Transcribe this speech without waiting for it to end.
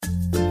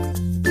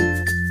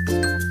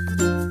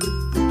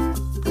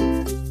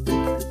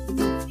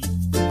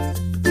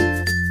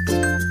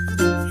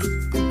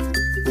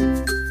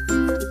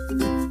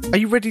Are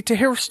you ready to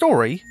hear a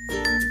story?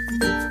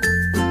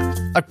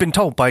 I've been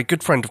told by a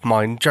good friend of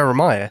mine,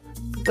 Jeremiah,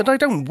 that I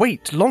don't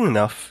wait long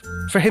enough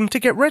for him to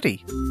get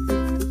ready.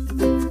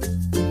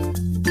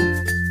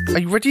 Are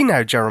you ready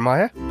now,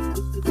 Jeremiah?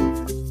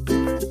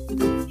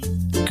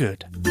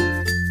 Good.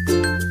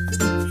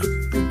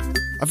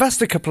 I've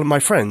asked a couple of my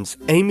friends,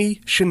 Amy,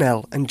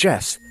 Chanel and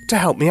Jess, to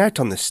help me out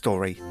on this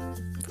story.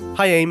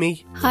 Hi,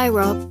 Amy. Hi,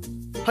 Rob.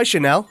 Hi,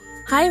 Chanel.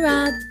 Hi,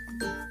 Rob.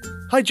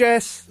 Hi,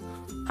 Jess.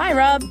 Hi,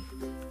 Rob.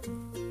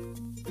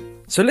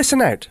 So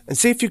listen out and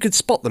see if you could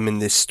spot them in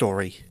this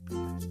story.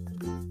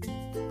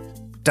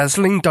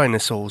 Dazzling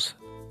Dinosaurs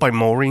by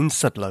Maureen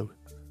Sudlow.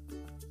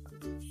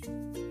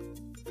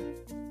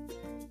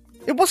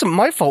 It wasn't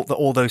my fault that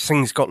all those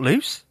things got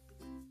loose.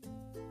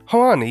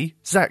 Hoani,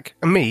 Zach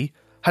and me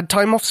had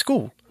time off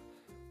school.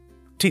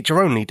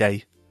 Teacher-only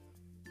day.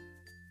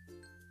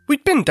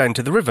 We'd been down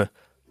to the river,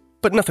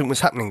 but nothing was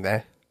happening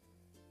there.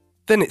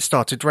 Then it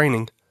started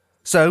raining,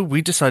 so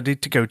we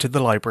decided to go to the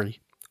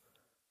library.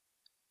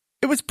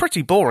 It was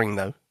pretty boring,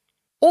 though.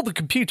 All the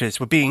computers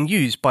were being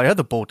used by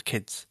other bored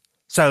kids,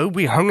 so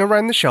we hung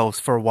around the shelves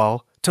for a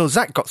while till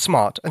Zach got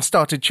smart and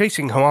started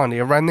chasing Hoani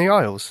around the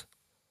aisles.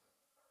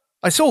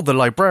 I saw the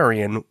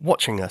librarian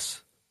watching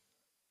us.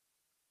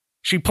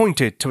 She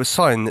pointed to a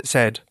sign that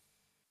said,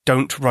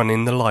 "Don't run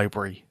in the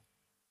library."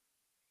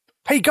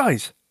 "Hey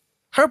guys,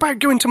 how about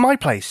going to my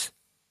place?"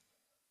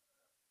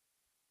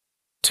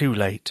 Too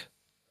late.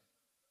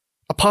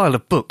 A pile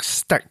of books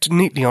stacked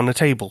neatly on a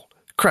table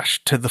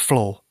crashed to the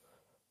floor.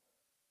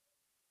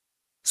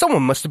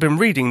 Someone must have been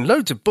reading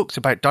loads of books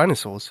about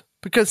dinosaurs,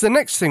 because the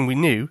next thing we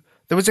knew,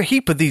 there was a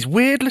heap of these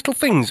weird little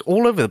things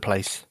all over the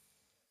place.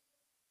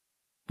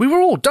 We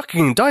were all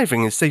ducking and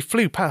diving as they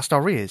flew past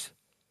our ears.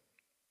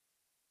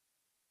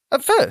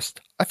 At first,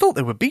 I thought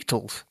they were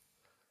beetles.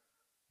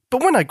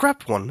 But when I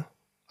grabbed one,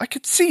 I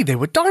could see they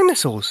were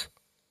dinosaurs.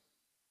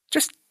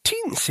 Just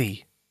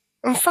teensy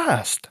and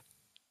fast.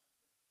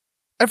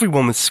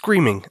 Everyone was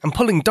screaming and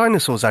pulling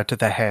dinosaurs out of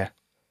their hair,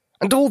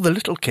 and all the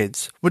little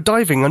kids were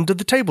diving under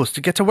the tables to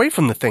get away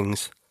from the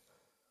things.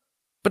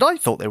 But I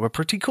thought they were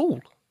pretty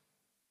cool.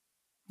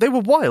 They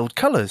were wild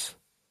colours.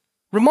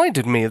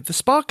 Reminded me of the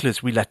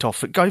sparklers we let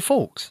off at Guy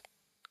Fawkes.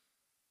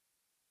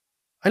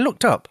 I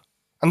looked up,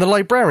 and the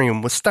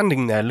librarian was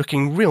standing there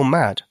looking real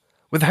mad,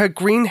 with her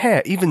green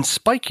hair even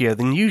spikier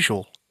than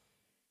usual.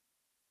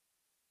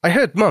 I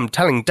heard Mum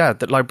telling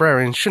Dad that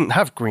librarians shouldn't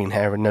have green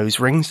hair and nose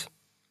rings,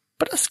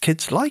 but us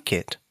kids like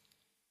it.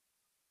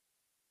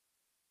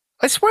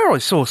 I swear I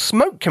saw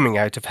smoke coming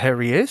out of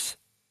her ears.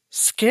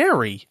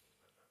 Scary.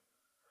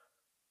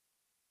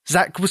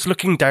 Zach was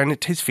looking down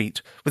at his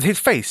feet, with his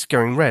face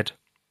going red.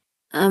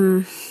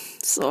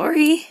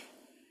 Sorry?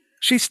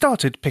 She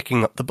started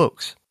picking up the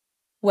books.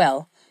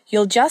 Well,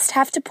 you'll just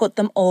have to put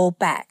them all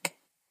back.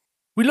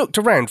 We looked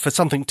around for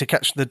something to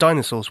catch the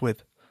dinosaurs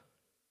with.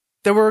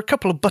 There were a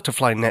couple of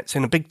butterfly nets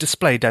in a big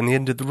display down the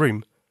end of the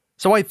room,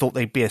 so I thought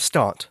they'd be a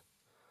start.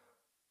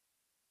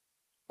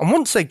 And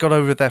once they got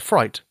over their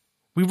fright,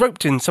 we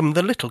roped in some of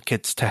the little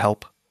kids to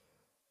help.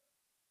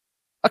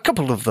 A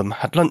couple of them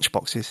had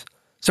lunchboxes,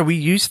 so we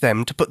used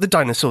them to put the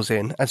dinosaurs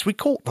in as we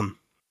caught them.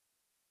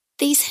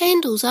 These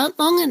handles aren't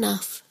long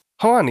enough.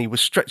 Hoani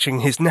was stretching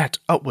his net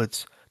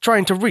upwards,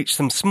 trying to reach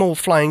some small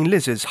flying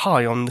lizards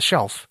high on the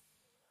shelf.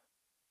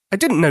 I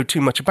didn't know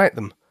too much about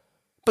them,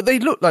 but they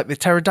looked like the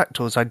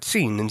pterodactyls I'd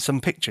seen in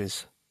some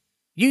pictures.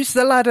 "Use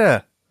the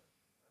ladder!"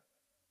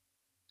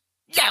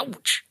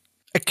 "Ouch!"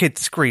 a kid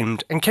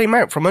screamed and came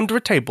out from under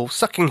a table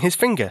sucking his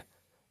finger.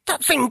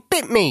 "That thing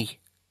bit me!"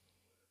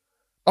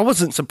 I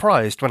wasn't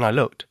surprised when I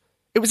looked.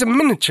 It was a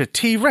miniature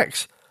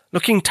T-Rex,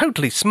 looking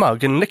totally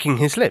smug and licking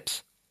his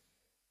lips.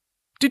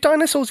 Do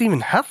dinosaurs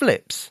even have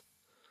lips?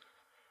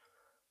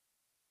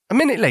 A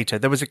minute later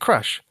there was a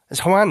crash as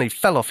Hoani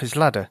fell off his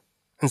ladder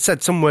and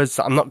said some words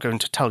that I'm not going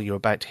to tell you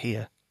about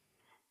here.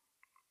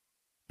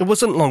 It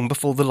wasn't long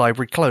before the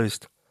library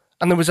closed,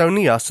 and there was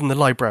only us and the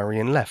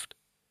librarian left.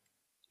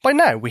 By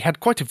now we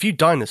had quite a few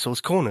dinosaurs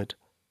cornered.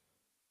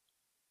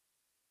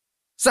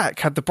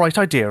 Zach had the bright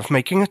idea of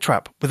making a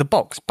trap with a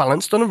box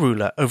balanced on a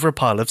ruler over a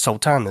pile of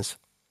sultanas.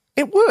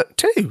 It worked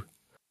too!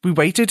 We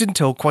waited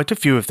until quite a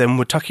few of them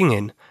were tucking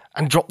in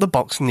and dropped the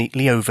box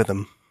neatly over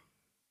them.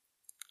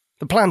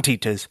 The plant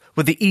eaters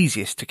were the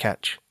easiest to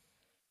catch.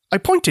 I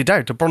pointed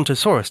out a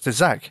brontosaurus to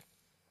Zach,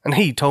 and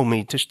he told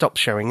me to stop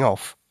showing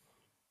off.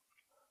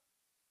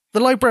 The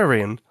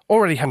librarian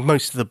already had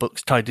most of the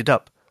books tidied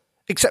up,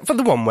 except for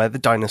the one where the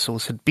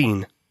dinosaurs had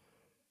been.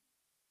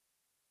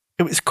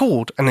 It was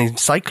called an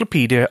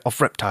Encyclopedia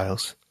of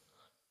Reptiles,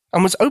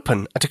 and was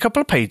open at a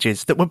couple of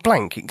pages that were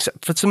blank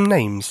except for some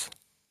names.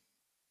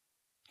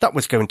 That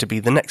was going to be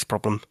the next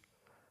problem.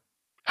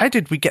 How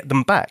did we get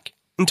them back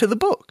into the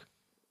book?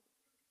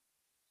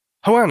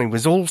 Hoani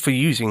was all for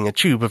using a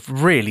tube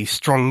of really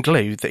strong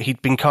glue that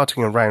he'd been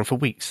carting around for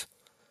weeks,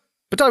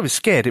 but I was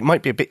scared it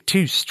might be a bit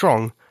too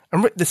strong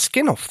and rip the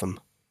skin off them.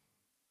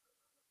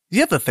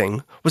 The other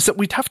thing was that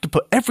we'd have to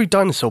put every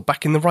dinosaur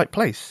back in the right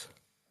place.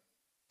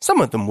 Some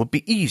of them would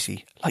be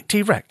easy, like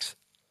T-Rex.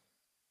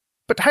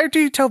 But how do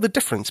you tell the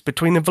difference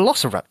between a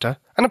velociraptor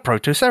and a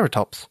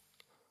protoceratops?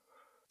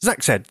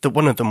 Zach said that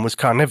one of them was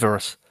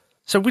carnivorous,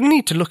 so we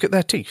need to look at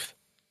their teeth.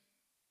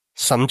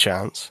 Some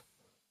chance.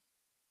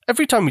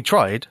 Every time we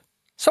tried,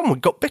 someone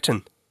got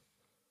bitten.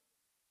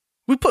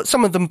 We put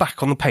some of them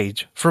back on the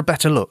page for a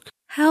better look.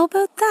 How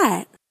about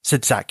that?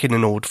 Said Zach in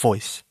an awed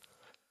voice.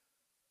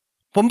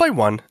 One by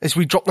one, as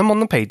we dropped them on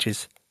the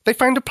pages, they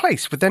found a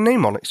place with their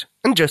name on it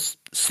and just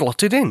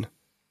slotted in.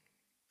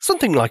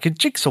 Something like a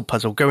jigsaw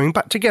puzzle going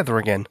back together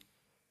again.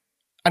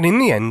 And in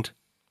the end,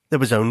 there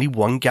was only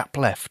one gap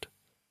left.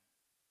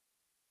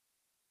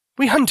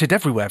 We hunted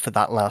everywhere for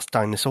that last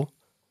dinosaur.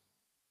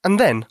 And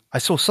then I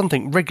saw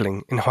something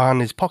wriggling in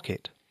Juana's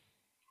pocket.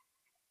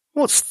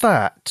 What's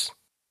that?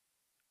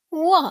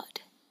 What?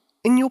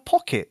 In your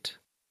pocket?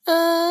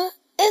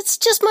 It's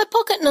just my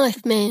pocket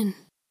knife, man.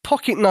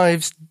 Pocket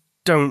knives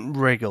don't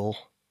wriggle.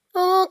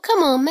 Oh,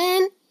 come on,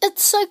 man.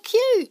 It's so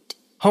cute.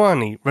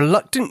 Juani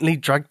reluctantly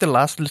dragged the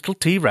last little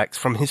T-Rex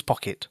from his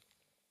pocket.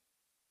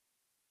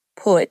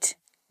 Put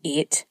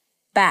it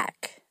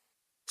back,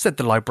 said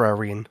the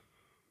librarian.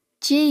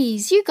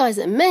 Geez, you guys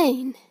are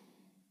mean.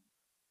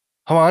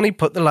 Juani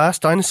put the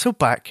last dinosaur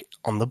back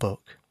on the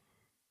book.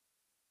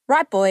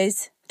 Right,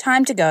 boys,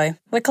 time to go.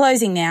 We're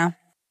closing now.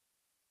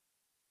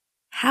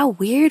 How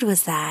weird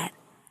was that?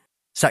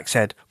 Zach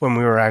said when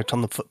we were out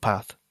on the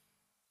footpath.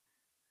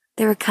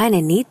 They were kind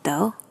of neat,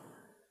 though.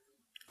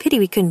 Pity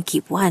we couldn't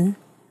keep one.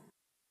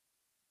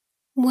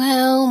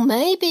 Well,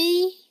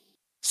 maybe,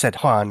 said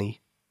Juani.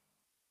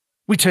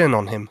 We turn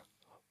on him.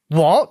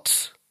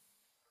 What?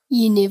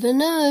 You never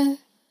know.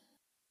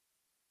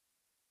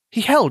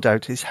 He held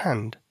out his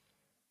hand.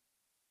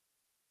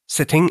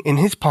 Sitting in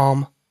his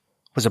palm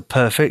was a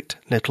perfect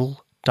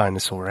little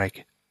dinosaur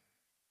egg.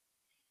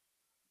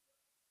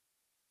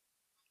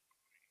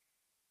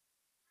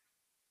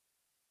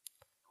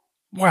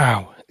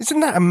 Wow, isn't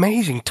that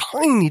amazing?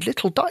 Tiny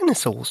little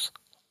dinosaurs.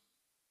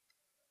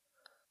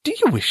 Do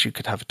you wish you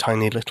could have a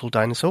tiny little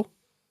dinosaur?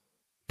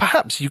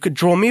 Perhaps you could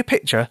draw me a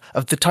picture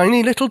of the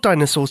tiny little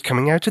dinosaurs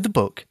coming out of the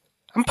book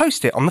and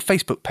post it on the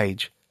Facebook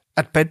page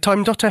at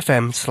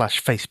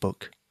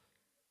bedtime.fm/Facebook.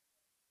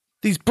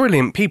 These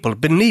brilliant people have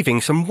been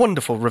leaving some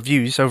wonderful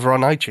reviews over on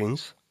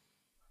iTunes.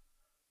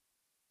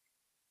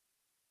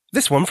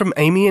 This one from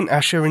Amy and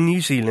Asher in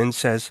New Zealand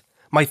says,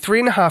 "My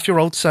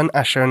 3.5-year-old son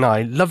Asher and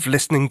I love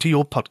listening to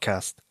your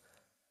podcast.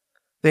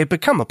 They have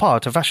become a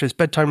part of Asher's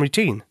bedtime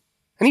routine,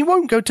 and he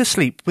won't go to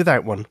sleep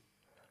without one.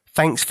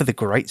 Thanks for the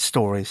great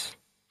stories."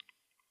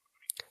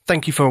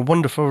 Thank you for a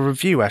wonderful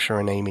review, Asher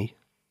and Amy.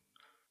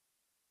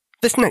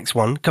 This next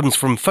one comes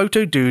from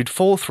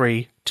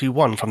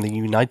PhotoDude4321 from the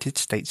United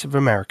States of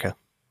America.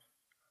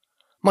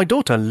 My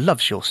daughter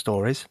loves your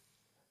stories,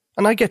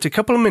 and I get a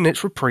couple of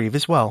minutes reprieve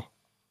as well.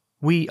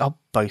 We are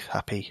both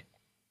happy.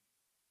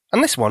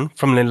 And this one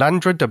from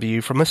Lilandra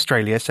W from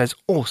Australia says,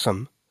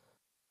 "Awesome.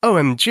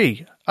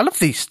 OMG, I love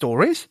these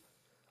stories.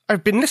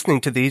 I've been listening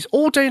to these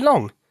all day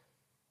long.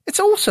 It's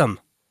awesome.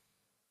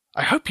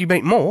 I hope you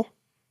make more."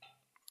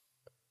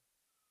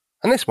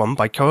 And this one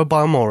by Koa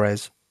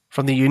Balmores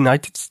from the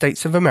United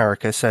States of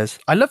America says,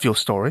 "I love your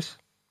stories.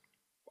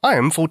 I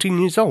am 14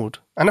 years old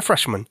and a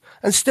freshman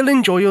and still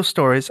enjoy your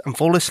stories and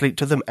fall asleep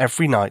to them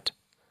every night.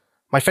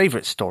 My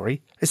favourite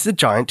story is The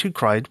Giant Who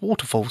Cried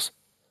Waterfalls.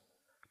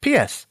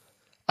 P.S.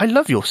 I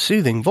love your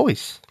soothing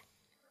voice."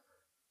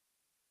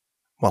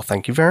 Well,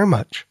 thank you very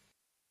much.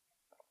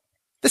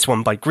 This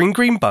one by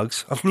Green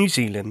Bugs of New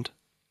Zealand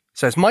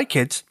says, "My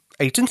kids,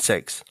 8 and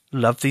 6,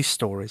 love these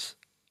stories.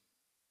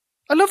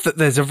 I love that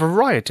there's a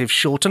variety of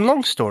short and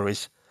long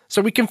stories,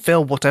 so we can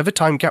fill whatever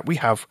time gap we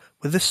have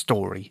with a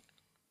story.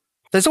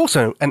 There's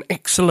also an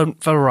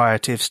excellent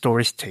variety of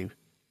stories too.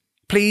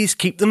 Please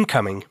keep them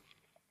coming."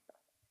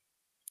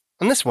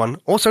 And this one,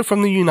 also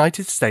from the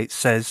United States,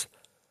 says,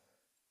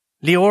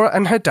 "Leora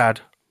and her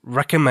dad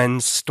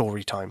recommends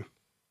story time.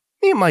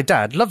 Me and my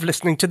dad love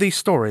listening to these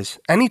stories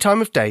any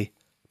time of day,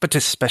 but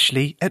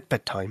especially at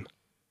bedtime.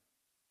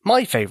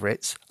 My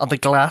favourites are The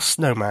Glass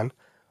Snowman,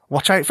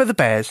 Watch Out for the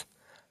Bears,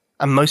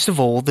 and most of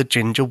all the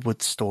Ginger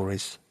Woods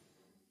stories.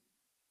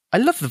 I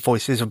love the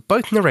voices of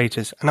both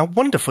narrators and are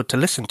wonderful to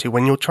listen to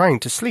when you're trying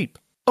to sleep.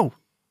 Oh,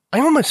 I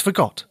almost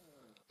forgot.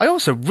 I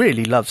also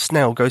really love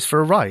Snail Goes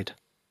for a Ride.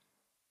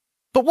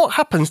 But what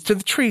happens to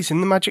the trees in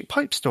the Magic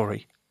Pipe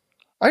story?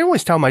 I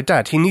always tell my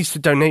dad he needs to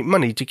donate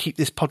money to keep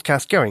this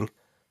podcast going,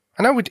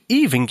 and I would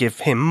even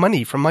give him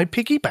money from my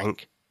piggy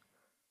bank.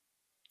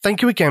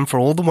 Thank you again for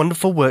all the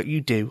wonderful work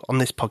you do on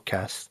this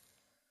podcast."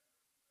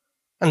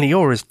 And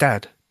Leora's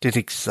dad did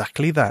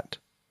exactly that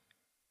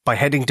by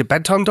heading to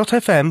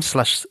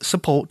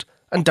bedtime.fm/support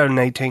and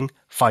donating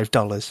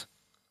 $5.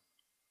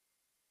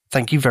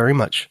 Thank you very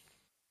much.